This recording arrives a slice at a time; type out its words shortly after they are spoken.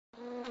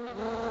After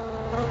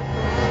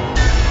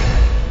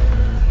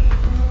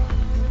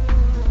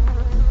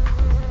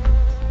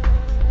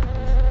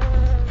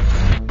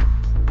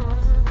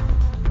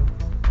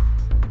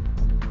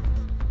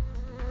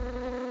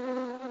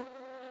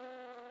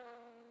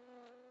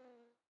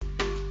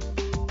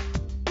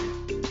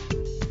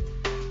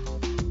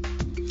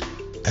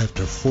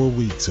 4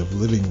 weeks of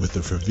living with the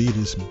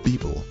fervidus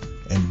Beeple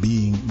and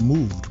being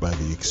moved by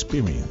the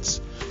experience,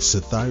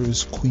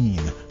 Psithyrus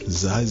Queen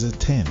Ziza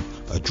 10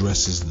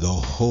 addresses the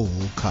whole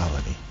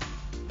colony.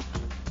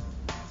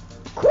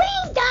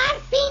 Queen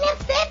Darfina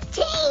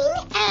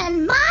 15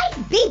 and my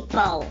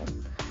Beeple,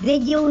 the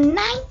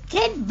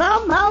United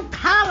BUZZOOMMM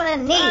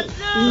colony.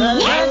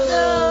 Yes!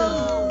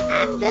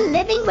 After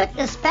living with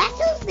the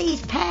specials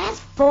these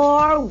past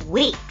 4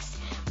 weeks,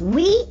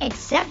 we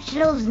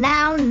exceptionals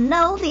now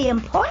know the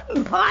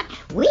important part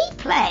we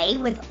play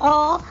with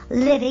all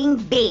living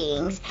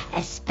beings,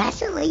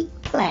 especially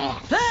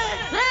plants.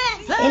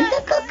 In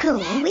the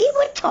cocoon, we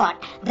were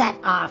taught that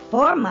our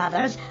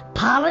foremothers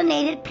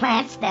pollinated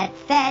plants that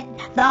fed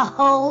the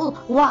whole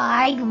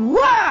wide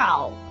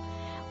world.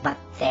 But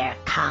their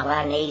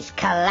colonies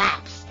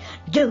collapsed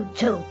due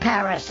to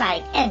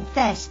parasite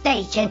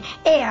infestation,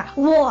 air,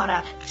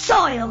 water,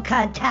 soil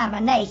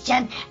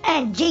contamination,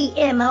 and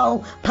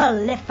GMO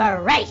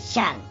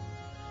proliferation.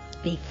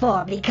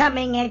 Before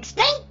becoming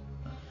extinct,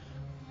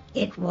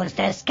 it was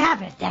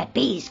discovered that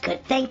bees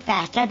could think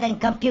faster than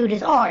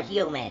computers or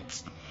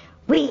humans.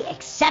 We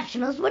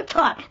exceptionals were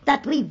taught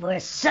that we were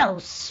so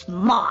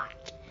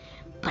smart,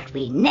 but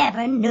we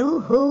never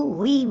knew who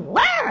we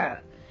were.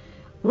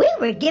 We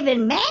were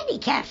given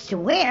handicaps to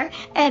wear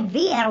and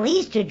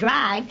VLEs to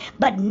drive,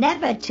 but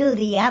never to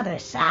the other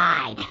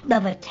side, the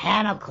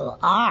botanical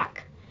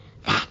ark.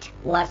 That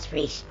was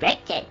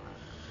restricted.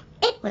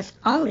 It was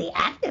only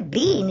after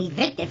being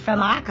evicted from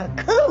our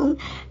cocoon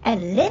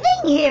and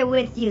living here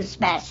with you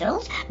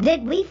specials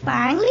that we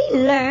finally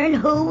learned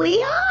who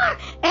we are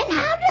and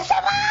how to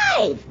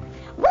survive.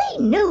 We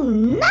knew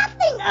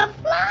nothing of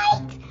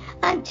flight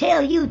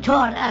until you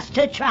taught us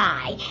to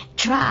try,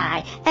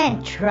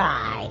 and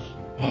try.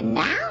 And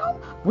now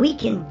we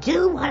can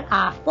do what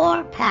our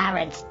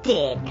foreparents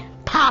did.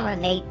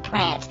 Pollinate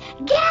plants,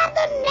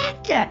 gather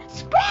nectar,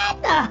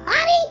 spread the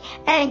honey,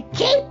 and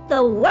keep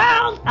the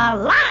world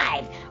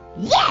alive.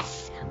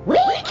 Yes, we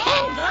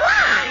can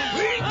fly.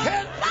 We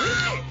can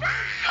fly.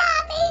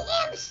 Mommy,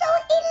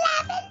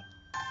 M11,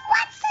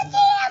 what's a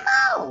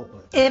GMO?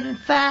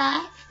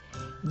 M5,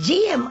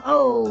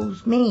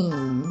 GMOs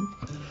mean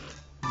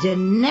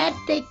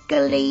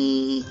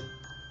genetically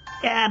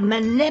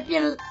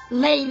manipulated,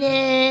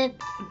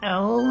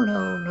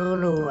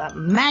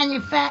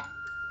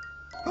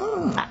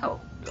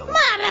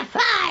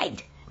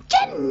 modified,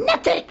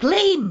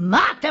 genetically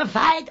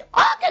modified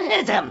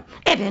organism.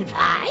 Even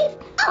 5.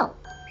 Oh,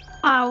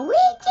 are we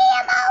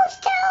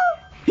GMOs too?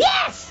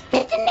 Yes!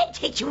 Didn't they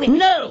teach you?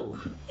 No.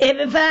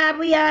 Even 5,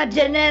 we are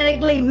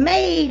genetically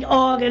made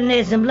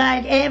organisms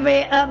like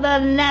every other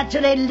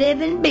naturally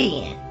living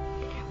being.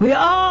 We're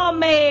all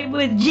made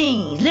with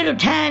genes, little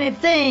tiny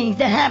things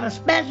that have a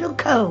special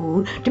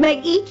code to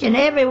make each and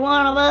every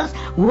one of us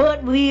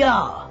what we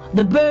are.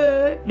 The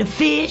bird, the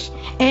fish,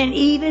 and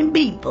even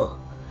people.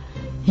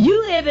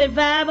 You, even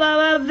 5,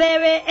 are a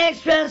very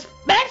extra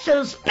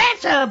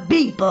special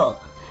people.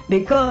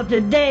 Because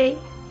today,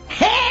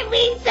 hey,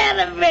 we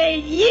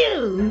celebrate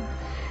you.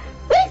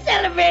 We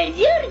celebrate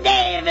you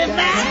today, even 5.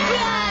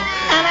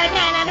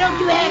 Now, don't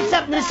you have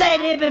something to say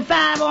to even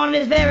 5 on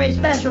this very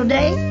special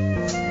day?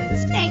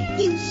 Thank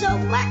you so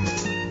much,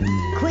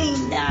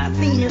 Queen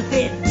Darfina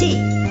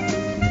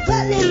 15.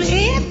 Well, little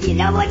Imp, you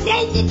know what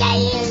day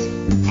today is?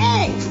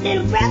 Hey,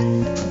 little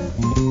brother,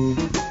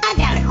 I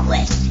got a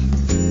question.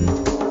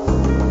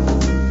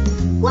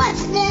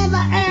 What's never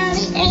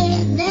early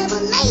and never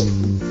late?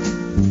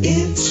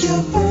 It's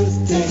your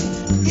birthday.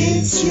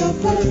 It's your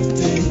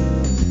birthday.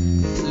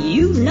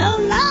 You no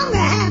longer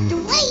have to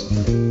wait.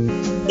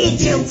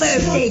 It's your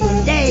birthday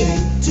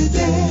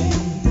today.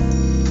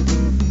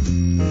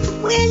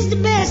 When's the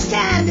best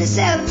time to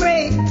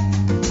celebrate?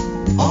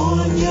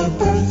 On your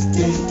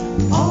birthday,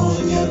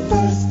 on your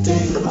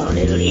birthday. Come on,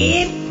 little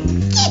Imp,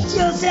 get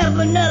yourself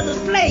another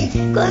plate,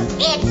 'cause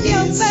it's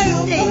your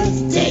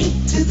birthday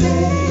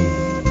today.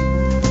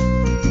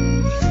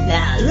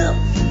 Now look,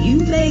 you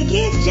may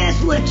get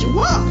just what you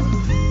want,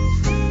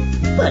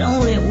 but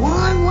only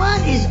one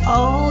is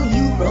all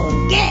you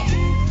gonna get.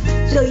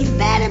 So you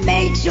better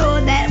make sure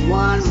that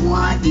one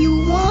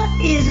you want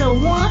is a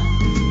one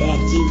that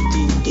you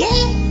can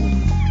get.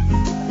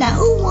 Now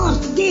who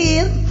wants to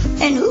give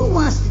and who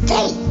wants to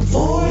take?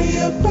 For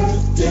your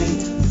birthday,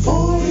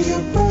 for your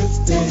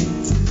birthday.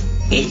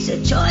 It's a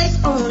choice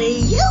only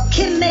you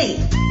can make,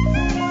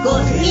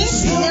 'cause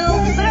it's your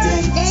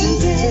birthday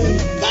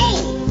today.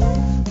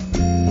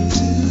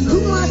 Who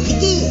wants to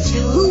give?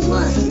 Who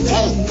wants to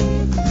take?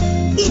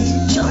 It's a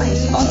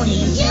choice only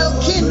you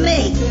can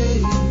make,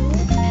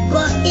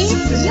 'cause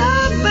it's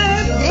your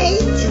birthday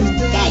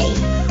today.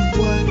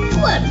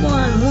 What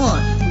one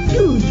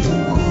do you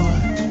want?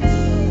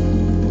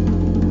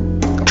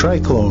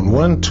 Triclone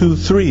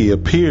 123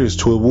 appears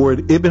to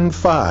award Ibn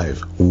 5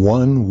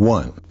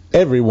 1-1.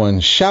 Everyone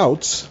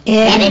shouts,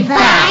 Ibn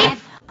 5,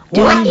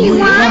 what do you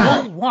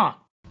want?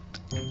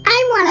 I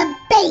want a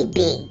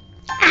baby.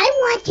 I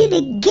want you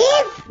to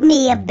give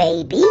me a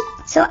baby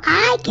so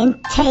I can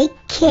take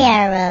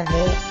care of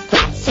it.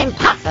 That's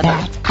impossible.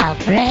 That's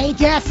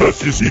outrageous.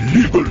 That is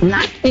illegal.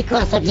 Not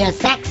because of your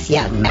sex,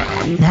 young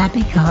man. Not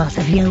because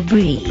of your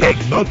breed.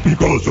 And not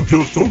because of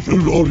your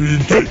social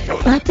orientation.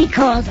 But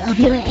because of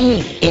your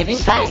age. Ibn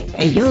 5,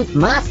 a youth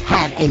must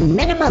have a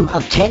minimum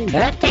of 10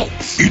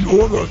 birthdays. In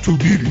order to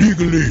be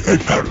legally a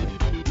parent.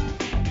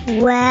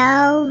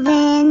 Well,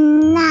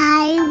 then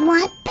I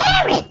want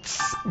parrots.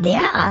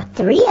 There are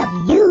 3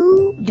 of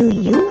you. Do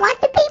you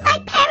want to be my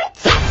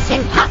parrots? That's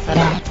impossible.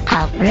 That's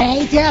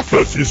outrageous.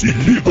 That is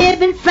illegal.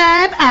 Ibn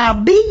 5,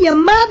 I'll be your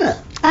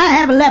mother. I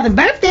have 11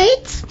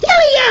 birthdays.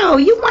 Yo,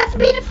 you want to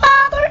be the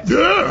father?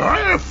 Yeah, I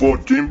have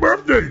 14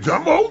 birthdays.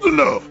 I'm old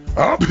enough.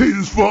 I'll be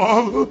his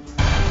father.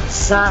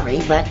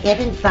 Sorry, but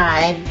Ibn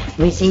 5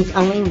 receives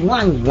only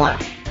 1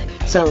 want.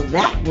 So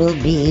that will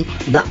be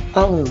the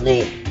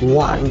only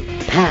one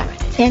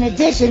parent. In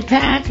addition,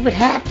 parents would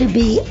have to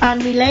be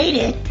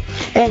unrelated,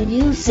 and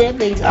you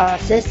siblings are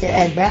sister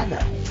and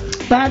brother.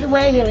 By the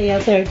way, Helio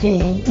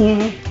 13,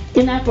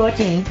 you're not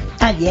 14,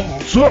 I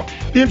guess. So,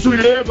 in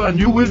 11,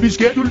 you will be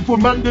scheduled for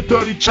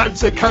mandatory child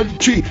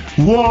psychology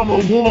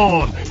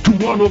 101 to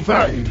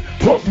 105,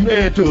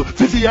 postnatal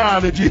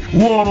physiology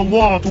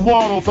 101 to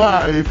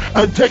 105,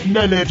 and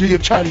technology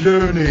of child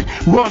learning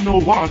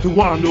 101 to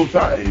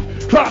 105.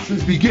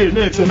 Classes begin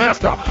next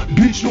semester.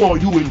 Be sure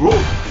you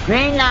enroll.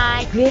 Green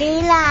light.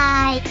 Green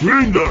light.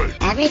 Green light.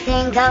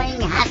 Everything going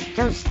has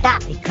to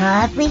stop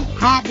because we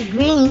have the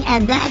green,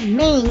 and that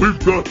means We've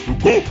got to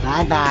go.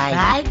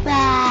 bye-bye.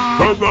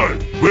 Bye-bye.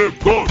 Bye-bye. We're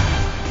gone.